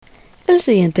El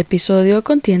siguiente episodio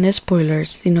contiene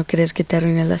spoilers. Si no quieres que te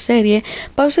arruine la serie,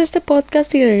 pausa este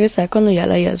podcast y regresa cuando ya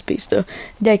la hayas visto.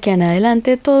 De aquí en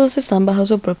adelante, todos están bajo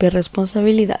su propia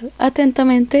responsabilidad.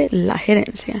 Atentamente, la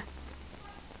gerencia.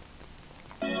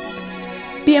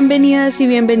 Bienvenidas y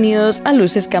bienvenidos a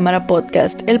Luces Cámara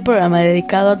Podcast, el programa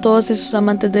dedicado a todos esos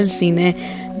amantes del cine.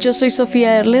 Yo soy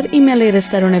Sofía Erler y me alegra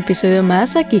estar un episodio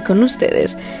más aquí con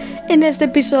ustedes. En este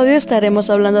episodio estaremos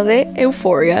hablando de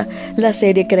Euphoria, la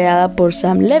serie creada por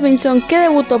Sam Levinson que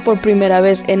debutó por primera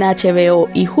vez en HBO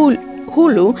y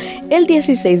Hulu el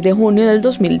 16 de junio del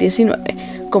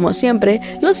 2019. Como siempre,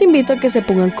 los invito a que se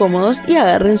pongan cómodos y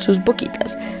agarren sus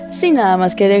boquitas. Sin nada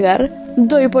más que agregar,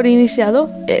 doy por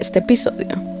iniciado este episodio.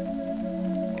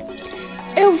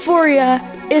 Euphoria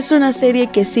es una serie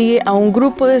que sigue a un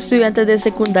grupo de estudiantes de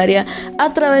secundaria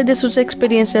a través de sus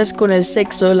experiencias con el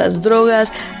sexo, las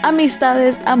drogas,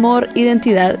 amistades, amor,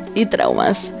 identidad y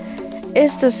traumas.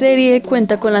 Esta serie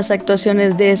cuenta con las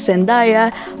actuaciones de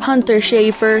Zendaya, Hunter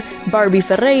Schafer, Barbie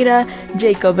Ferreira,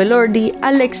 Jacob Elordi,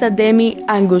 Alexa Demi,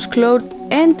 Angus Cloud,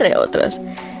 entre otras.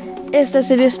 Esta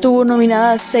serie estuvo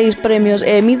nominada a 6 premios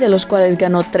Emmy, de los cuales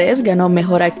ganó 3. Ganó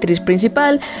Mejor Actriz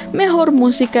Principal, Mejor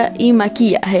Música y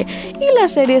Maquillaje. Y la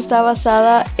serie está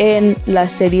basada en la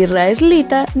serie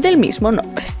israelita del mismo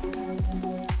nombre.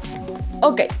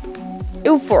 Ok,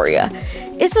 Euphoria.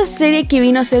 Esa serie que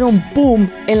vino a ser un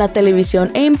boom en la televisión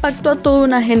e impactó a toda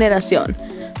una generación.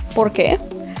 ¿Por qué?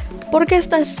 Porque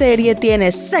esta serie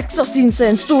tiene sexo sin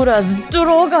censuras,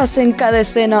 drogas en cada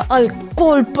escena,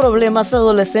 alcohol, problemas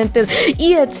adolescentes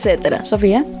y etcétera.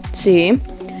 ¿Sofía? Sí.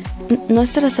 ¿No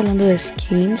estarás hablando de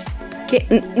Skins?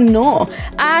 ¿Qué? No.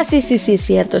 Ah, sí,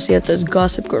 cierto, es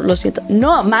Gossip Girl, lo siento.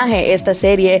 No, maje, esta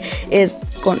serie es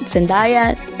con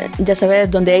Zendaya, ya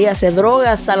sabes, donde ella hace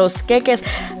drogas hasta los queques.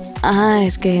 Ah,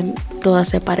 es que todas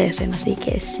se parecen, así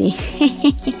que sí.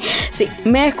 Sí,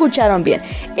 me escucharon bien.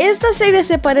 Esta serie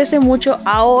se parece mucho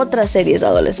a otras series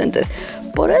adolescentes.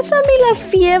 Por eso a mí la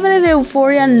fiebre de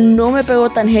Euphoria no me pegó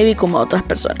tan heavy como a otras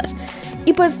personas.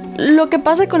 Y pues lo que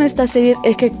pasa con estas series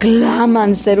es que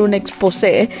claman ser un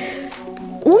exposé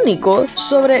único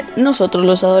sobre nosotros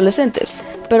los adolescentes.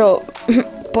 Pero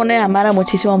pone a Mara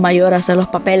muchísimo mayor a hacer los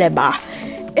papeles, va.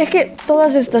 Es que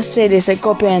todas estas series se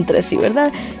copian entre sí,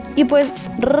 ¿verdad? Y pues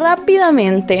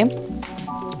rápidamente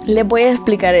les voy a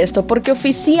explicar esto porque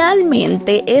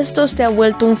oficialmente esto se ha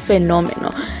vuelto un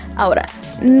fenómeno. Ahora,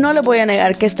 no les voy a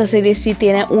negar que esta serie sí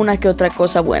tiene una que otra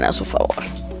cosa buena a su favor.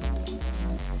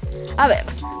 A ver,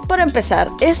 por empezar,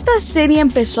 esta serie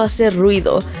empezó a hacer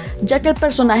ruido ya que el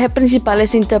personaje principal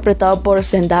es interpretado por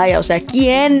Zendaya. O sea,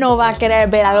 ¿quién no va a querer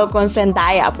ver algo con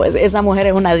Zendaya? Pues esa mujer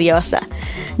es una diosa.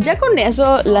 Ya con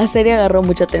eso la serie agarró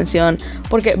mucha atención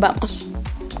porque, vamos,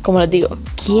 como les digo,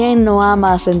 ¿quién no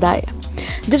ama a Zendaya?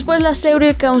 Después la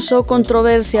serie causó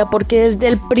controversia porque desde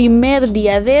el primer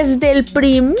día, desde el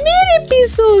primer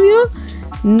episodio,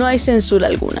 no hay censura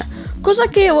alguna. Cosa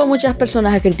que llevó a muchas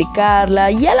personas a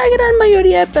criticarla y a la gran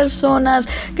mayoría de personas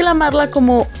clamarla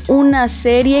como una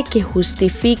serie que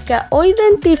justifica o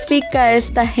identifica a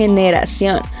esta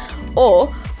generación. O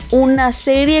una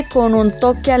serie con un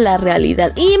toque a la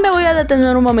realidad. Y me voy a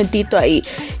detener un momentito ahí.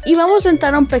 Y vamos a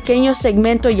entrar a un pequeño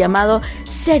segmento llamado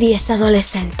Series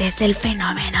Adolescentes, el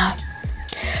fenómeno.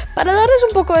 Para darles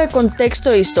un poco de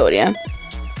contexto e historia,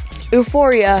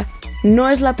 Euphoria no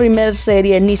es la primera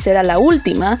serie ni será la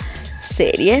última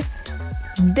serie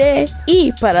de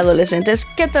y para adolescentes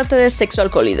que trate de sexo,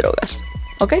 alcohol y drogas.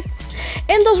 ¿Ok?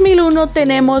 En 2001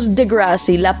 tenemos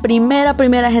Degrassi, la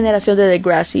primera generación de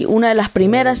Degrassi, una de las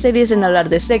primeras series en hablar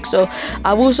de sexo,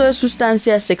 abuso de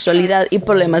sustancias, sexualidad y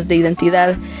problemas de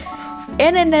identidad.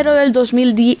 En enero del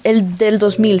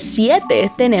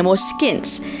 2007 tenemos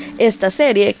Skins, esta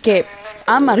serie que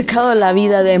ha marcado la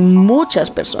vida de muchas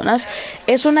personas,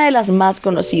 es una de las más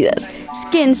conocidas.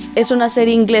 Skins es una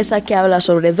serie inglesa que habla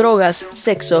sobre drogas,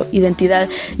 sexo, identidad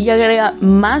y agrega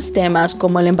más temas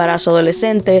como el embarazo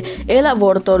adolescente, el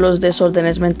aborto, los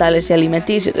desórdenes mentales y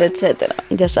alimenticios, etc.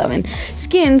 Ya saben,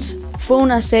 Skins fue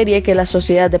una serie que la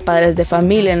Sociedad de Padres de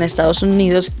Familia en Estados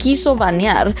Unidos quiso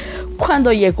banear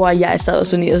cuando llegó allá a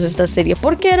Estados Unidos esta serie,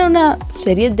 porque era una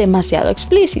serie demasiado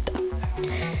explícita.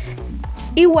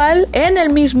 Igual, en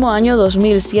el mismo año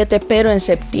 2007, pero en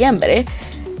septiembre,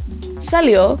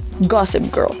 salió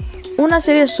Gossip Girl, una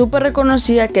serie súper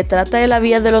reconocida que trata de la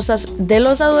vida de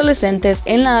los adolescentes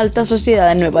en la alta sociedad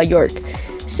de Nueva York.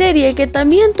 Serie que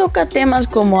también toca temas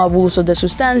como abusos de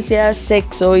sustancias,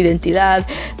 sexo, identidad,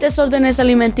 desórdenes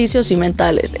alimenticios y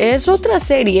mentales. Es otra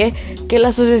serie que la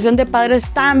Asociación de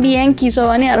Padres también quiso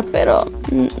banear, pero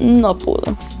no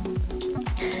pudo.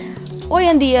 Hoy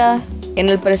en día en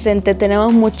el presente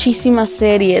tenemos muchísimas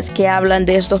series que hablan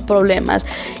de estos problemas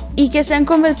y que se han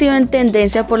convertido en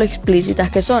tendencia por lo explícitas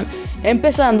que son,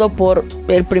 empezando por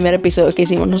el primer episodio que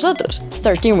hicimos nosotros,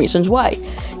 13 Reasons Why,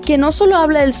 que no solo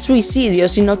habla del suicidio,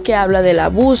 sino que habla del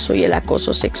abuso y el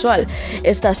acoso sexual.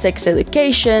 Está Sex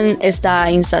Education, está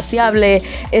Insaciable,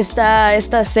 está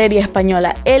esta serie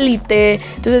española Élite.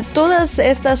 Entonces todas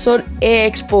estas son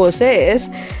exposés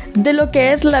de lo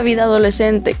que es la vida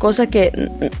adolescente, cosa que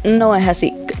no es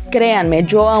así. Créanme,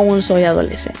 yo aún soy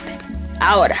adolescente.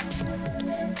 Ahora,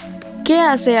 ¿qué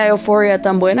hace a Euphoria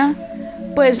tan buena?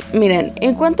 Pues miren,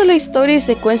 en cuanto a la historia y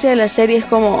secuencia de la serie es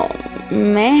como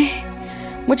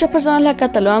muchas personas la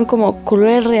catalogan como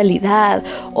cruel realidad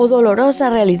o dolorosa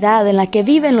realidad en la que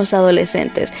viven los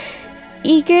adolescentes,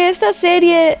 y que esta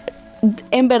serie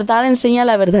en verdad enseña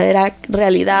la verdadera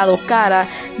realidad o cara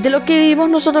de lo que vivimos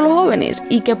nosotros los jóvenes,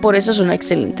 y que por eso es una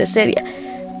excelente serie,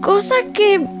 cosa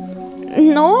que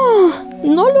no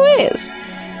lo es.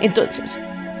 Entonces,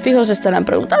 fijos se estarán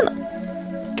preguntando,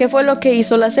 ¿qué fue lo que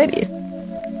hizo la serie?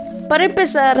 Para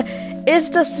empezar,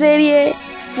 esta serie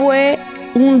fue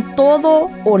un todo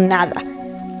o nada.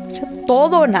 O sea,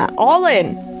 todo o nada, all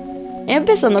in.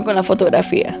 Empezando con la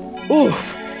fotografía.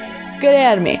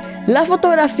 Créanme, la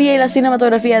fotografía y la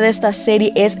cinematografía de esta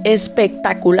serie es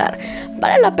espectacular.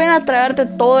 Vale la pena tragarte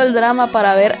todo el drama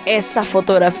para ver esa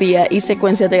fotografía y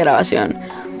secuencias de grabación.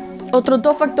 Otros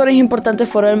dos factores importantes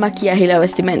fueron el maquillaje y la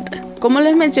vestimenta. Como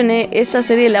les mencioné, esta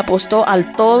serie le apostó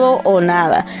al todo o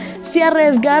nada. Se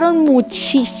arriesgaron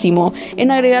muchísimo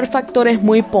en agregar factores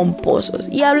muy pomposos.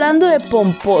 Y hablando de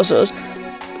pomposos,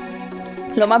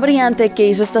 lo más brillante que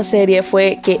hizo esta serie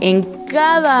fue que en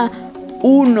cada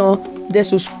uno de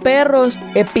sus perros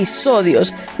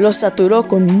episodios los saturó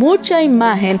con mucha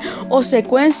imagen o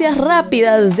secuencias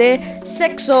rápidas de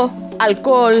sexo,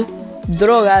 alcohol,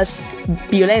 drogas,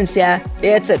 violencia,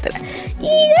 etc. Y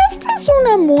esta es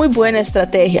una muy buena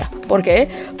estrategia. ¿Por qué?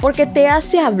 Porque te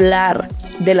hace hablar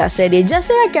de la serie, ya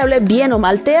sea que hable bien o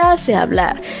mal, te hace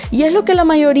hablar. Y es lo que la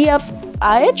mayoría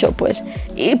ha hecho, pues.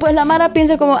 Y pues la Mara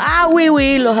piensa como,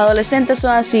 los adolescentes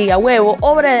son así, a huevo,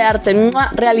 obra de arte,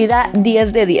 realidad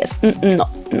 10 de 10. No.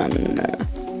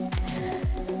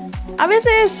 A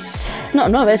veces,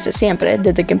 no a veces, siempre,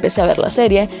 desde que empecé a ver la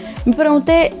serie, me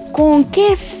pregunté con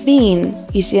qué fin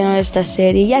hicieron esta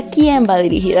serie y a quién va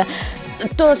dirigida.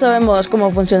 Todos sabemos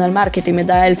cómo funciona el marketing,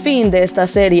 ¿verdad? El fin de esta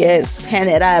serie es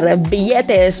generar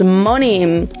billetes,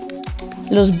 money,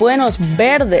 los buenos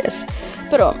verdes.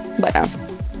 Pero, bueno,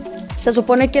 ¿se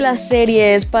supone que la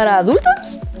serie es para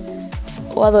adultos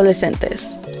o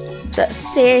adolescentes? O sea,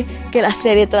 sé que la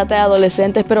serie trata de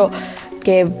adolescentes, pero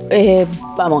que,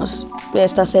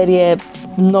 esta serie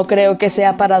no creo que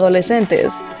sea para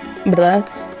adolescentes, ¿verdad?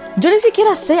 Yo ni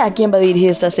siquiera sé a quién va a dirigir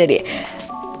esta serie.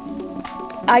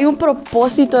 ¿Hay un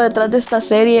propósito detrás de esta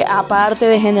serie aparte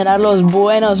de generar los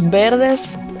buenos verdes?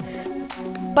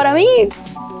 Para mí,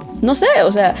 no sé,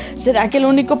 o sea, ¿será que el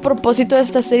único propósito de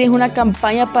esta serie es una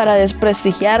campaña para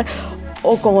desprestigiar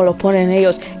o, como lo ponen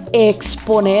ellos,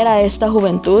 exponer a esta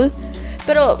juventud?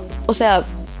 Pero, o sea,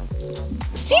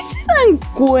 ¿sí se dan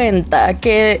cuenta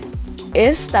que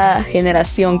esta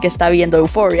generación que está viendo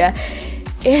Euphoria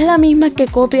es la misma que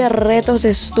copia retos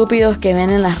estúpidos que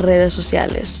ven en las redes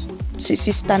sociales? Sí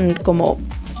están como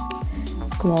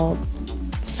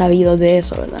sabidos de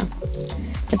eso, ¿verdad?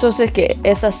 Entonces, ¿qué?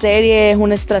 ¿Esta serie es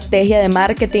una estrategia de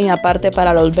marketing aparte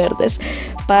para los verdes?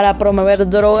 ¿Para promover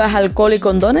drogas, alcohol y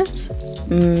condones?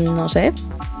 No sé.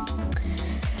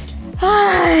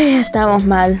 Estamos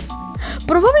mal.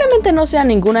 Probablemente no sea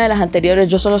ninguna de las anteriores.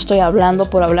 Yo solo estoy hablando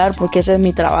por hablar porque ese es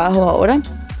mi trabajo ahora.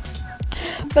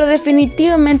 Pero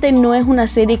definitivamente no es una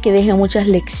serie que deje muchas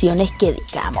lecciones que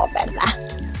digamos, ¿verdad?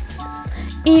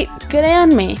 Y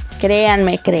créanme,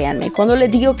 cuando les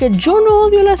digo que yo no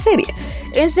odio la serie,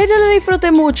 en serio la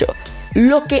disfruté mucho.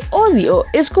 Lo que odio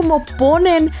es como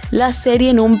ponen la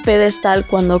serie en un pedestal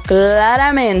cuando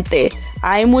claramente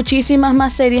hay muchísimas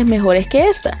más series mejores que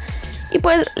esta. Y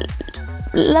pues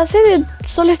la serie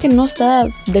solo es que no está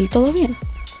del todo bien.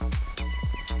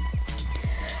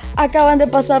 Acaban de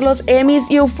pasar los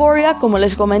Emmys y Euphoria, como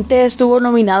les comenté, estuvo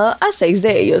nominado a 6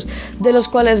 de ellos, de los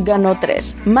cuales ganó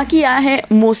 3: maquillaje,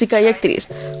 música y actriz.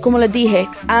 Como les dije,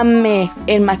 amé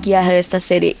el maquillaje de esta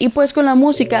serie, y pues con la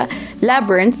música,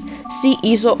 Labyrinth sí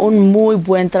hizo un muy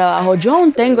buen trabajo. Yo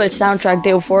aún tengo el soundtrack de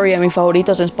Euphoria, mis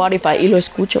favoritos, en Spotify, y lo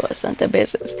escucho bastantes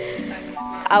veces.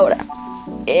 Ahora,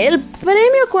 el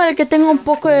premio con el que tengo un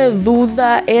poco de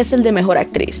duda es el de mejor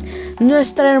actriz.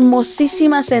 Nuestra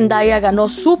hermosísima Zendaya ganó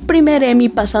su primer Emmy,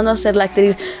 pasando a ser la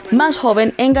actriz más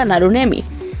joven en ganar un Emmy.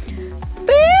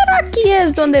 Pero aquí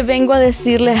es donde vengo a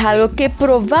decirles algo que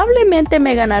probablemente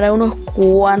me ganará unos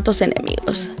cuantos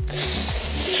enemigos.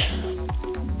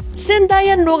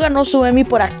 Zendaya no ganó su Emmy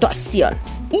por actuación.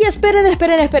 Y esperen.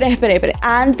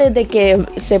 Antes de que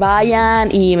se vayan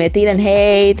y me tiren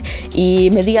hate y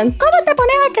me digan, ¿cómo te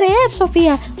pones a creer,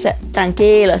 Sofía? O sea,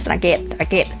 tranquila.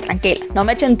 No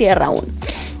me echen tierra aún.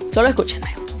 Solo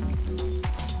escúchenme.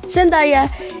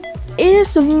 Zendaya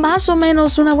es más o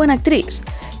menos una buena actriz.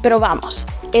 Pero vamos,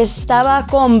 estaba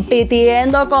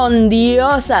compitiendo con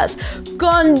diosas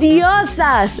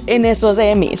en esos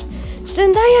Emmys.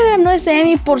 Zendaya ganó ese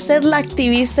Emmy por ser la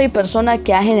activista y persona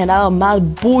que ha generado más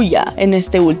bulla en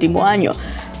este último año.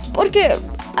 Porque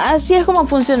así es como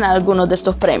funcionan algunos de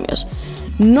estos premios.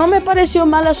 No me pareció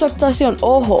mala su actuación.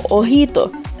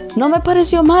 Ojito. No me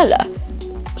pareció mala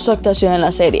su actuación en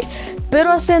la serie.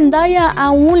 Pero a Zendaya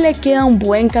aún le queda un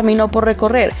buen camino por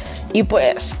recorrer. Y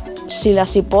pues, si la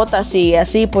cipota sigue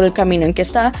así por el camino en que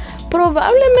está,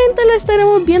 probablemente la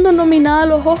estaremos viendo nominada a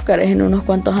los Oscars en unos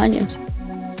cuantos años.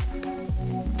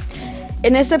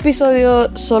 En este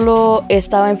episodio solo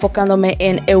estaba enfocándome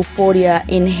en Euphoria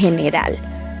en general.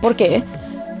 ¿Por qué?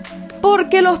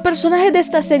 Porque los personajes de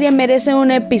esta serie merecen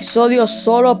un episodio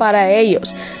solo para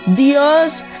ellos.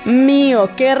 Dios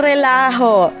mío, qué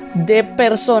relajo de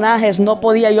personajes. No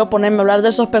podía yo ponerme a hablar de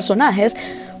esos personajes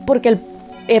porque el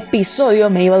episodio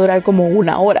me iba a durar como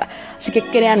 1 hora. Así que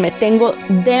créanme, tengo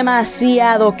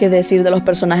demasiado que decir de los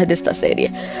personajes de esta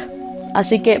serie.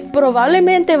 Así que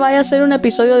probablemente vaya a ser un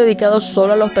episodio dedicado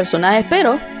solo a los personajes,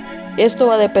 pero esto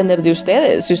va a depender de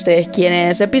ustedes. Si ustedes quieren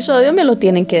ese episodio, me lo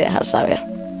tienen que dejar saber.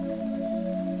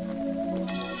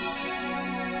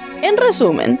 En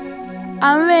resumen,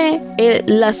 amé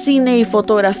la cine y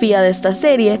fotografía de esta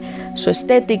serie, su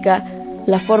estética,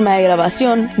 la forma de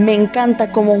grabación. Me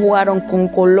encanta cómo jugaron con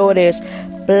colores,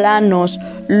 planos,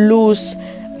 luz.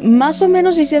 Más o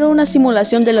menos hicieron una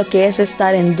simulación de lo que es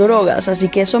estar en drogas, así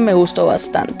que eso me gustó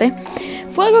bastante.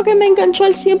 Fue algo que me enganchó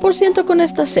al 100% con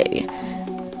esta serie.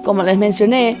 Como les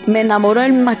mencioné, me enamoró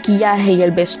el maquillaje y el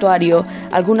vestuario,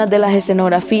 algunas de las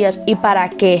escenografías, y para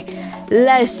qué.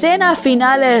 La escena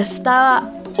final estaba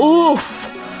uff,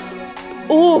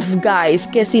 guys,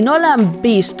 que si no la han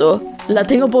visto, la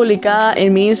tengo publicada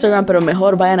en mi Instagram, pero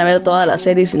mejor vayan a ver toda la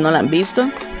serie si no la han visto.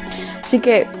 Así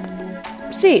que,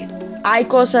 sí. Hay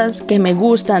cosas que me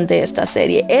gustan de esta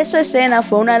serie. Esa escena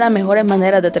fue una de las mejores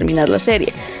maneras de terminar la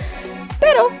serie.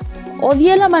 Pero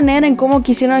odié la manera en cómo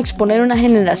quisieron exponer una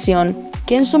generación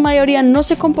que en su mayoría no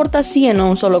se comporta así en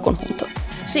un solo conjunto.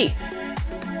 Sí,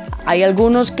 hay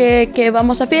algunos que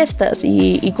vamos a fiestas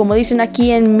y como dicen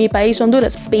aquí en mi país,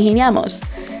 Honduras, pijiñamos.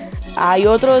 Hay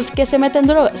otros que se meten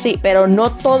drogas, sí, pero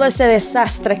no todo ese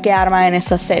desastre que arman en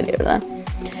esa serie, ¿verdad?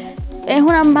 Es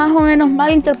una más o menos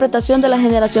mala interpretación de la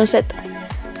generación Z.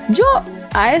 Yo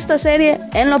a esta serie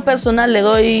en lo personal le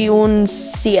doy un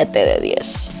 7 de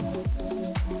 10.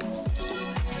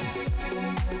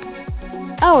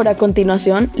 Ahora a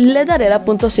continuación le daré la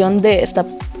puntuación de esta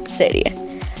serie.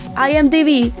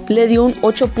 IMDb le dio un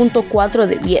 8.4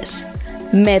 de 10.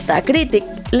 Metacritic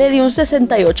le dio un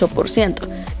 68%.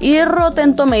 Y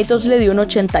Rotten Tomatoes le dio un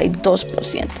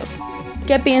 82%.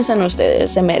 ¿Qué piensan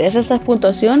ustedes? ¿Se merecen estas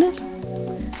puntuaciones?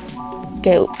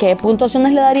 ¿Qué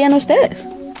puntuaciones le darían a ustedes?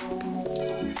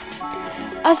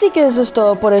 Así que eso es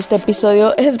todo por este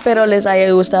episodio. Espero les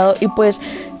haya gustado. Y pues,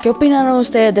 ¿qué opinaron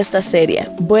ustedes de esta serie?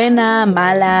 ¿Buena?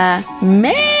 ¿Mala?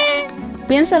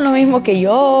 ¿Piensan lo mismo que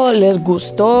yo? ¿Les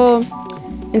gustó?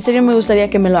 En serio me gustaría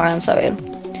que me lo hagan saber.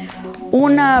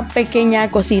 Una pequeña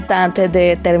cosita antes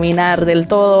de terminar del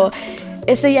todo.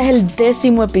 Este ya es el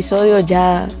 10º episodio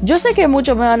ya. Yo sé que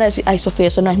muchos me van a decir, ay Sofía,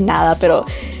 eso no es nada, pero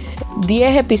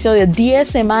 10 episodios, 10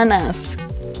 semanas,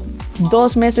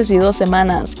 2 meses y 2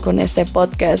 semanas con este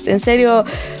podcast. En serio,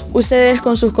 ustedes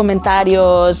con sus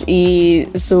comentarios y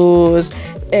sus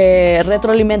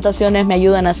retroalimentaciones me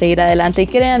ayudan a seguir adelante. Y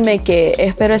créanme que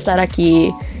espero estar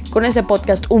aquí con ese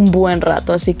podcast un buen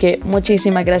rato, así que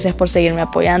muchísimas gracias por seguirme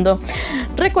apoyando.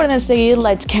 Recuerden seguir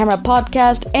Lights Camera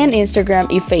Podcast en Instagram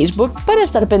y Facebook para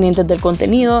estar pendientes del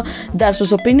contenido, dar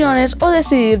sus opiniones o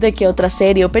decidir de qué otra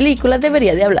serie o película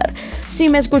debería de hablar. Si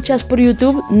me escuchas por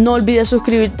YouTube, no olvides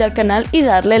suscribirte al canal y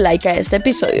darle like a este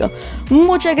episodio.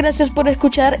 Muchas gracias por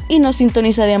escuchar y nos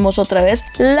sintonizaremos otra vez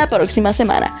la próxima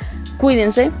semana.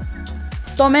 Cuídense,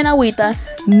 tomen agüita,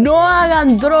 no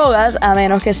hagan drogas a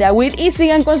menos que sea weed y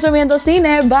sigan consumiendo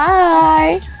cine.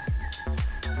 Bye.